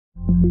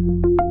Oh,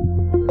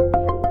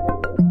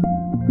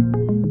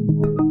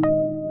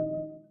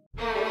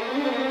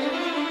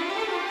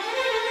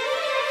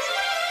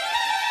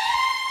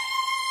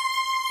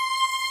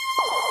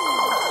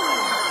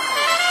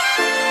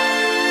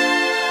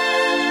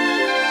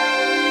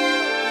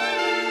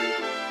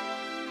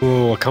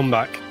 a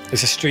comeback.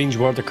 It's a strange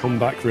word, a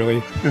comeback,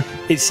 really.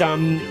 It's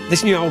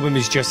this new album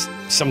is just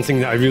something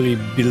that I really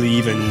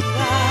believe in.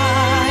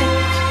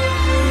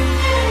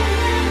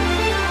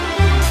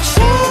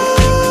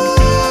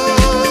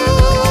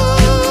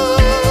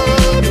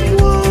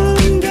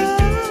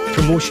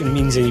 Promotion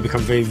means that you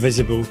become very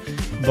visible,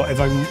 but if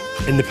I'm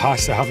in the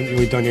past, I haven't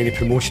really done any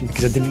promotion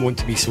because I didn't want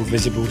to be so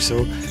visible. So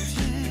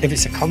if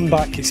it's a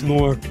comeback, it's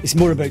more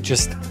about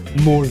just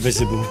more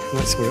visible.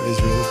 That's what it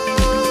is, really.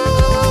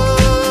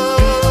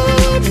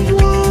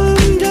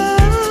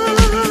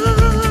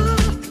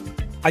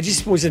 I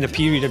just was in a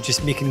period of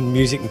just making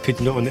music and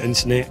putting it on the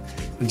internet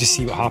and just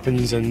see what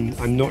happens, and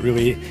I'm not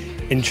really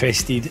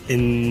interested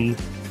in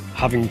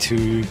having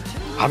to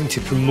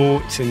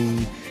promote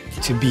and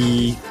to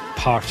be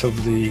part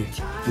of the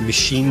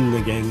machine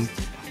again.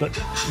 But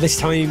this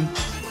time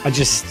I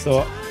just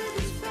thought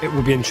it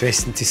would be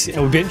interesting to see. It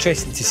would be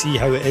interesting to see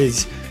how it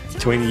is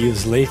 20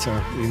 years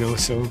later, you know,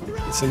 so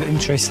it's an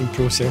interesting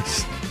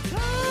process.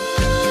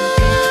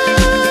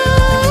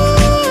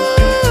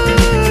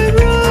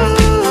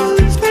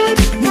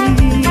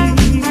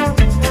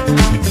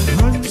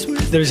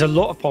 There's a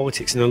lot of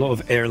politics and a lot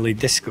of early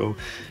disco,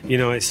 you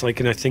know. It's like,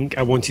 and I think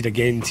I wanted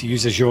again to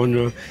use a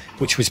genre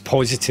which was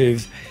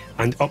positive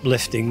and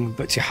uplifting,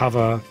 but to have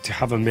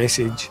a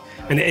message,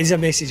 and it is a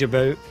message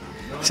about.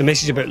 It's a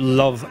message about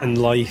love and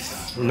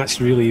life, and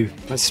that's really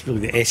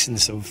the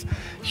essence of.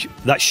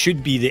 That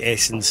should be the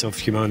essence of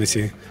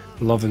humanity,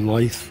 love and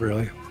life,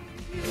 really.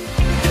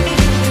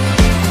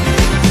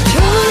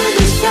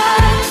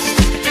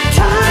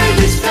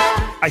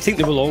 I think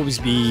there will always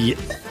be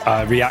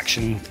a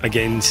reaction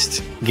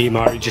against gay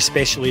marriage,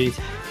 especially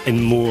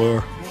in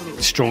more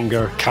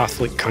stronger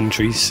Catholic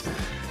countries,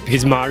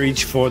 because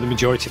marriage for the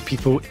majority of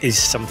people is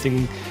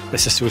something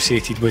that's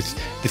associated with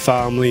the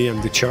family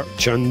and the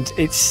church, and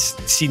it's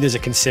seen as a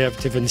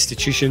conservative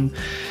institution.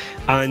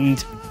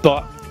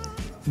 But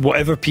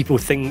whatever people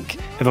think,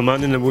 if a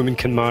man and a woman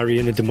can marry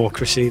in a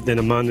democracy, then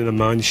a man and a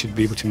man should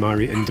be able to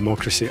marry in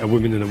democracy. A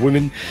woman and a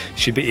woman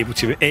should be able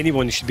to,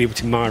 anyone should be able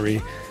to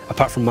marry,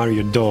 apart from marry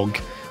your dog,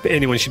 but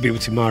anyone should be able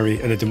to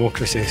marry in a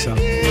democracy. So.